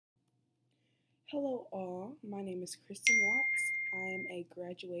Hello, all. My name is Kristen Watts. I am a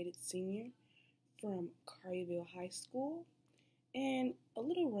graduated senior from Collierville High School. And a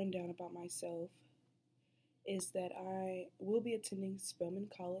little rundown about myself is that I will be attending Spelman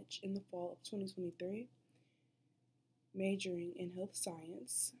College in the fall of 2023, majoring in health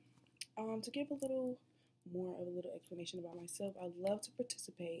science. To give a little more of a little explanation about myself, I'd love to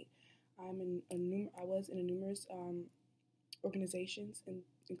participate. I was in numerous organizations and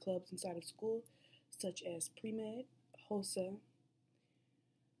clubs inside of school, such as Pre-Med, HOSA,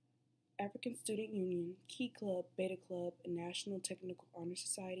 African Student Union, Key Club, Beta Club, National Technical Honor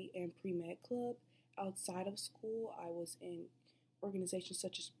Society, and Pre-Med Club. Outside of school, I was in organizations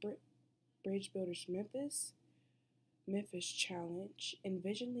such as Bridge Builders Memphis, Memphis Challenge, and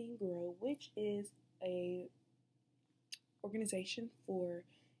Vision Lead Grow, which is a organization for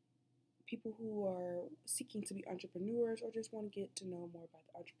people who are seeking to be entrepreneurs or just want to get to know more about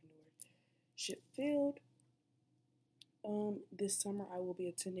the entrepreneurship field. This summer I will be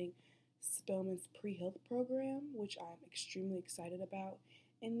attending Spelman's pre-health program, which I'm extremely excited about.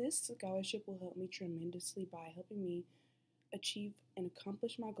 And this scholarship will help me tremendously by helping me achieve and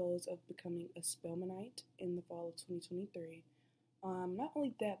accomplish my goals of becoming a Spelmanite in the fall of 2023. Not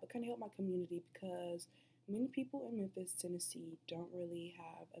only that, but kind of help my community because many people in Memphis, Tennessee don't really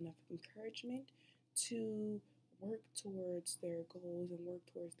have enough encouragement to work towards their goals and work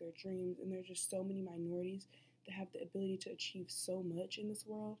towards their dreams. And there's just so many minorities that have the ability to achieve so much in this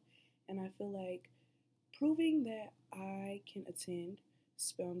world. And I feel like proving that I can attend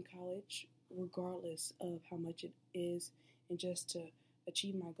Spelman College, regardless of how much it is, and just to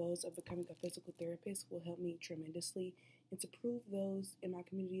achieve my goals of becoming a physical therapist will help me tremendously. And to prove those in my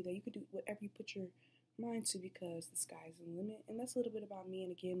community that you can do whatever you put your mind to because the sky is the limit. And that's a little bit about me.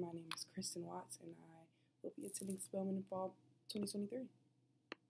 And again, my name is Kristen Watts, and I will be attending Spelman in fall 2023.